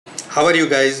How are you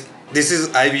guys? This is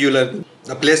iViewer,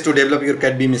 a place to develop your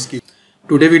CAD BIM skills.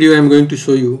 Today video I am going to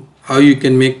show you how you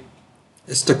can make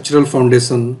a structural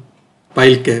foundation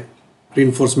pile cap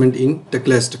reinforcement in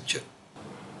Tekla Structure.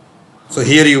 So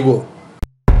here you go.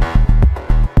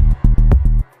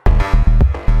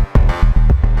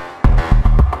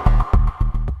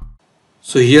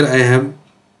 So here I have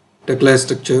Tekla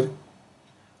Structure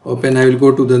open. I will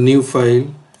go to the new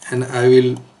file and I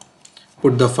will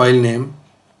put the file name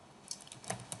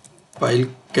pile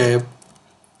cap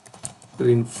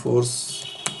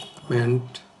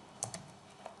reinforcement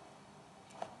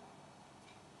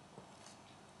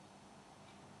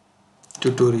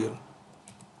tutorial.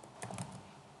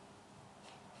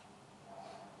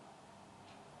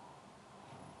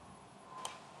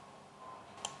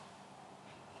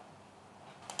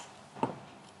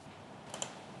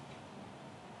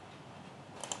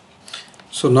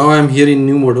 So now I am here in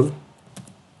new model.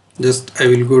 Just I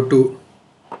will go to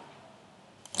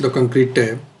the concrete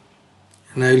tab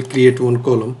and I will create one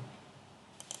column.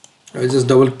 I will just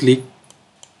double click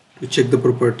to check the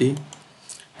property.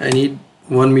 I need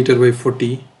 1 meter by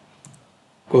 40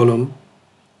 column.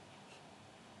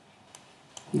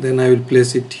 Then I will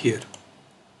place it here.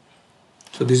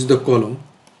 So this is the column.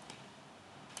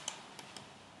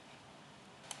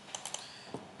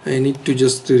 I need to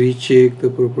just recheck the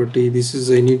property. This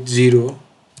is I need 0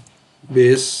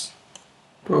 base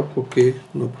top. Okay,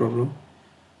 no problem.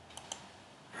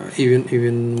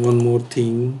 Even one more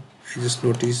thing I just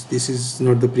noticed, this is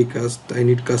not the precast. I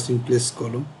need cast in place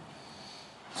column.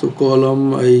 So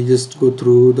column, I just go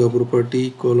through the property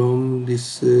column,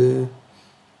 this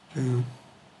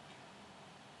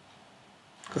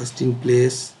cast in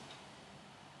place,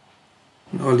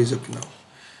 all is okay now.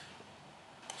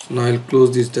 So now I'll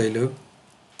close this dialog.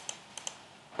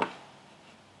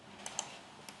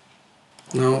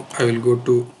 Now I will go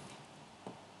to,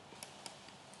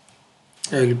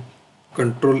 I will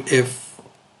control F,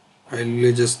 I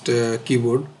will just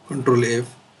keyboard control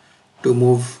F to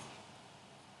move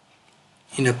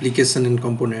in application and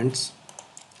components.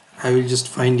 I will just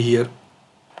find here,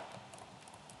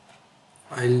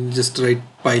 I'll just write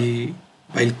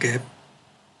pile cap.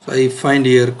 So I find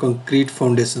here concrete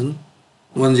foundation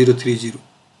 1030.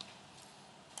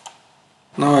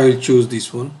 Now I will choose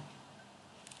this one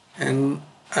and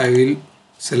I will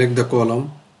select the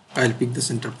column. I'll pick the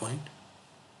center point.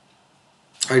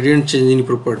 I didn't change any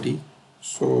property,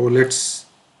 so let's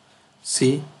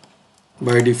see.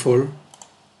 By default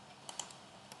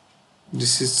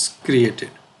this is created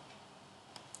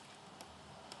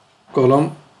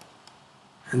column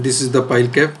and this is the pile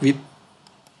cap with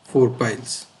 4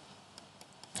 piles.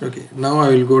 Okay, now I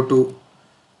will go to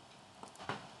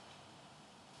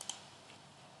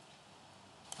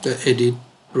the edit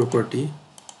property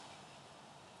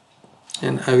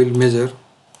and I will measure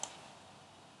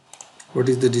what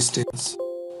is the distance.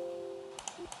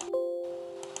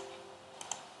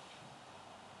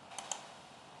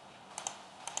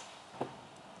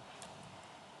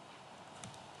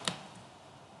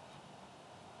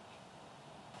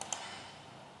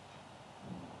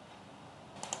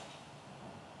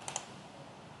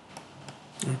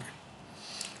 Okay.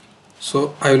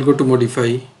 So I will go to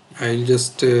modify. I will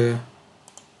just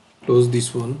close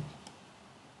this one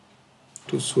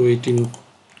to show it in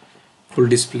full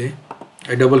display.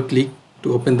 I double click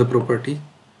to open the property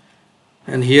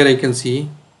and here I can see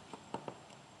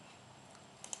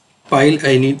pile.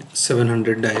 I need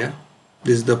 700 dia.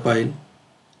 This is the pile.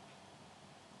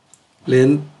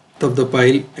 Length of the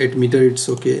pile 8 meter, it's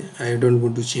okay, I don't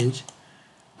want to change.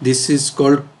 This is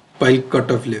called pile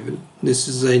cutoff level. This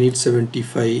is I need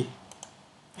 75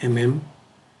 mm.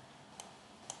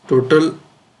 Total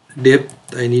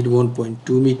depth I need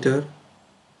 1.2 meter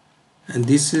and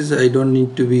this is I don't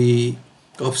need to be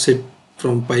offset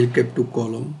from pile cap to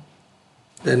column.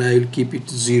 Then I will keep it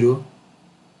 0.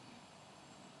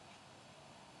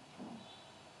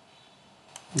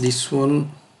 This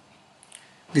one,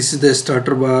 this is the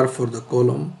starter bar for the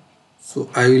column, so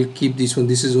I will keep this one.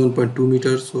 This is 1.2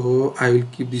 meter, so I will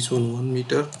keep this one 1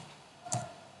 meter.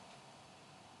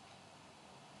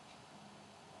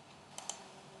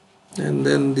 And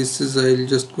then this is I will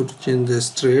just go to change the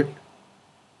straight.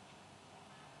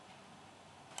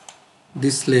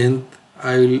 This length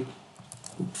I will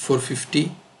put for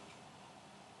 50.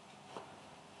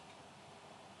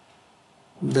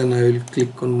 Then I will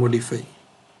click on modify.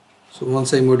 So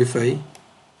once I modify,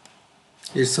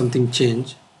 if something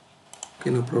change,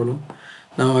 okay, no problem.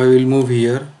 Now I will move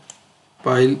here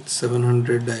pile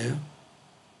 700 dia.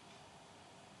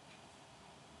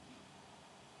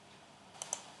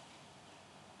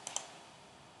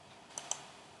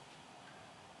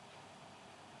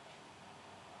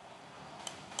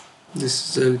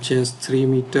 This I'll change 3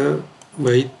 meter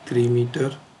by 3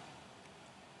 meter.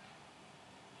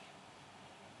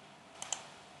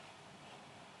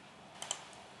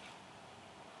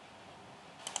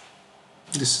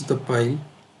 This is the pile.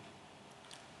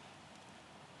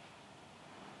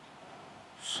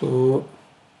 So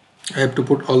I have to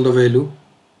put all the value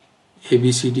A,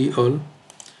 B, C, D all.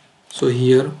 So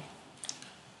here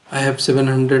I have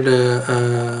 700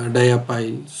 dia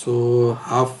pile. So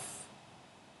half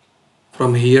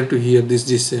from here to here, this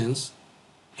distance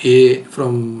A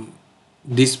from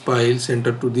this pile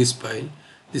center to this pile,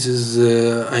 this is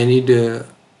I need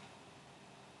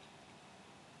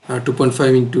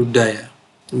 2.5 into dia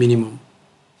minimum,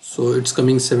 so it's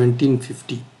coming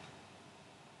 1750.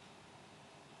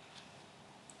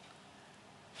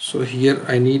 So here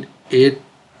I need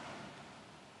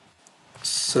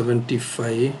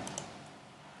 875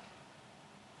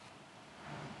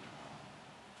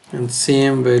 and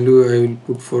same value I will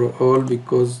put for all,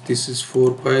 because this is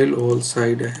 4 pile, all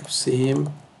side I have same.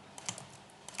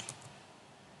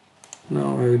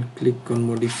 Now I will click on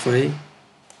modify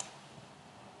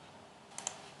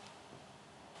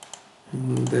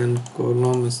and then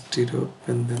column stirrup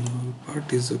and then all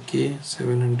part is okay.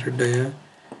 700 dia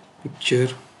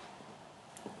picture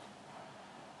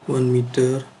 1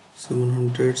 meter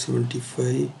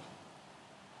 775.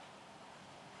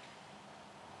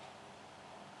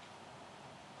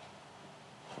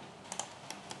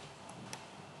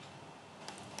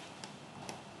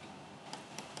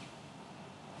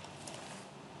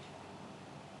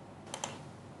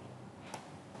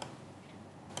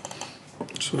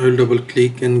 So I will double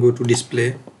click and go to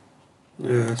display,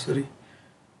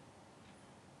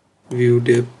 view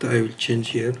depth. I will change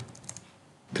here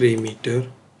 3 meter.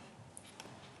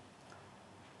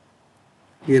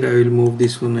 Here I will move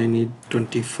this one. I need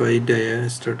 25 dia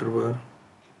starter bar.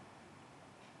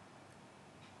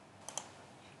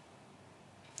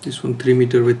 This one 3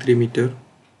 meter by 3 meter.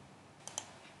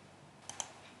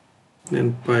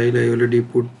 Then pile I already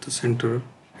put the center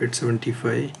at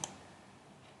 75.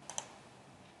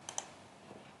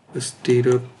 The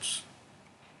stirrups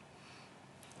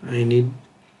I need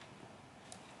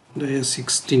dia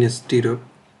 16 stirrup.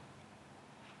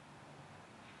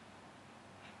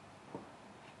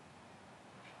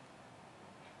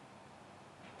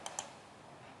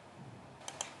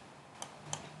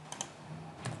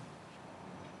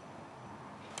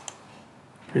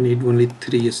 I need only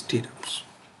 3 stirrups.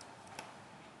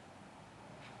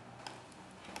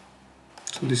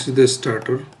 So this is the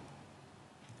starter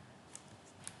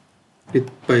with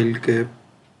pile cap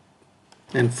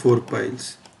and 4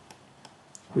 piles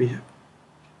we have.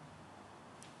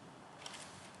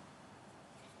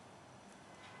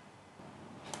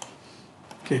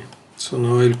 Okay, so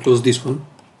now I will close this one.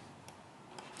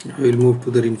 I will move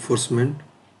to the reinforcement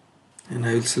and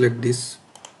I will select this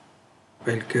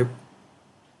pile cap.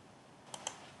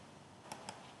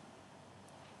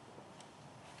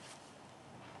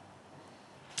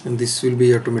 And this will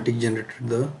be automatic generated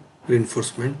the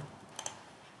reinforcement.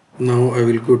 Now I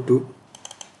will go to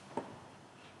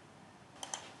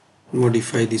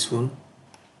modify this one.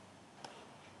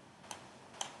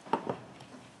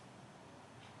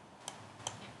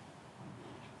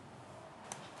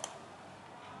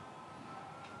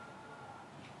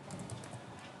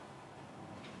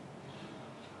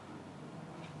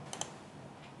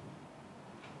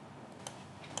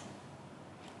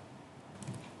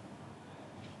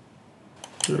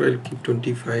 Or I'll keep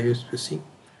 25 spacing.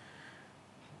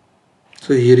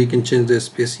 So here you can change the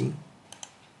spacing.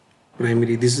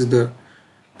 Primary, this is the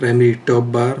primary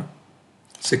top bar,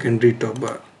 secondary top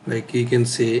bar. Like you can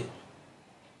say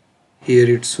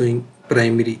here it's showing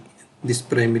primary, this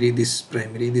primary, this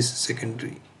primary, this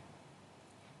secondary.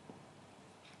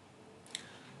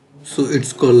 So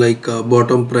it's called like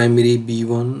bottom primary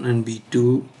B1 and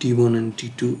B2, T1 and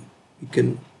T2. You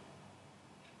can.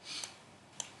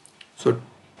 So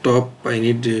top I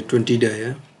need 20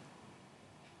 dia,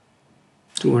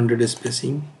 200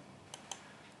 spacing,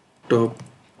 top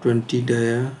 20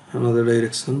 dia, another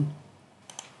direction.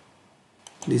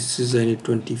 This is I need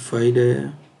 25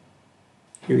 dia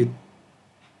with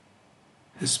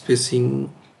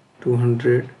spacing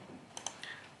 200,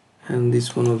 and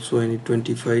this one also I need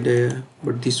 25 dia,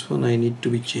 but this one I need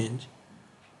to be changed.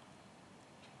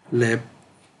 Lap,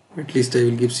 at least I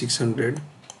will give 600.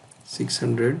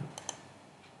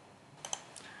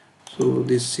 So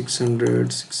this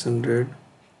 600,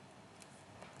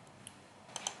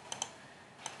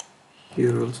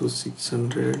 here also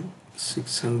 600,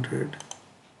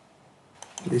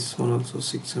 this one also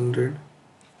 600,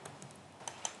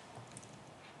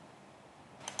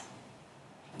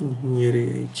 Here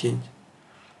I change.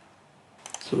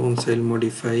 So once I'll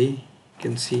modify, you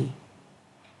can see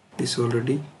this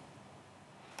already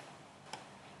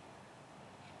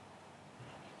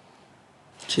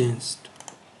changed.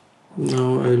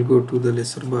 Now I will go to the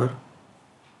laser bar.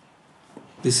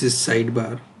 This is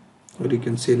sidebar, or you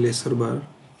can say laser bar.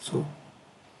 So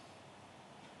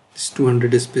it's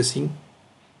 200 spacing.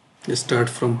 Let's start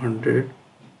from 100.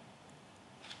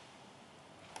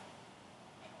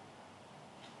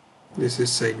 This is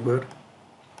sidebar.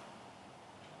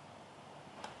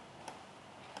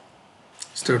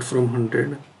 Start from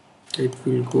 100. It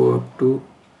will go up to,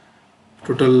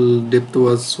 total depth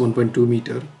was 1.2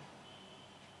 meter.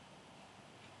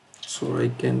 So I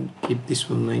can keep this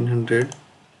one 900.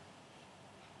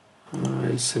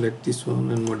 I'll select this one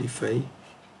and modify.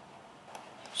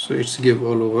 So it's give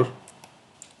all over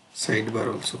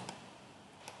sidebar also.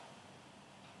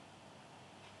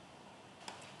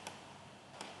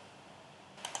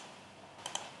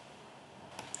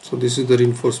 So this is the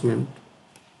reinforcement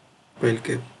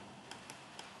Pilecap.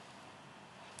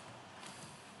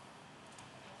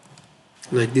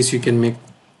 Like this you can make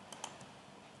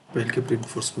Pilecap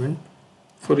reinforcement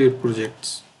for your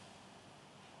projects.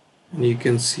 And you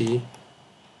can see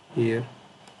here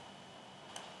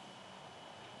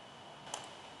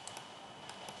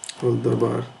all the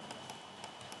bar,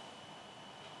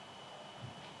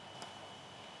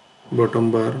 bottom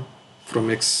bar from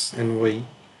X and Y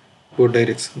both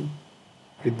direction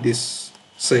with this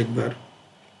sidebar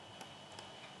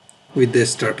with the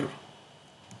starter.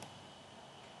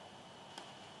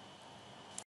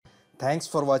 Thanks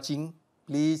for watching.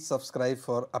 Please subscribe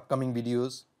for upcoming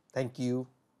videos. Thank you.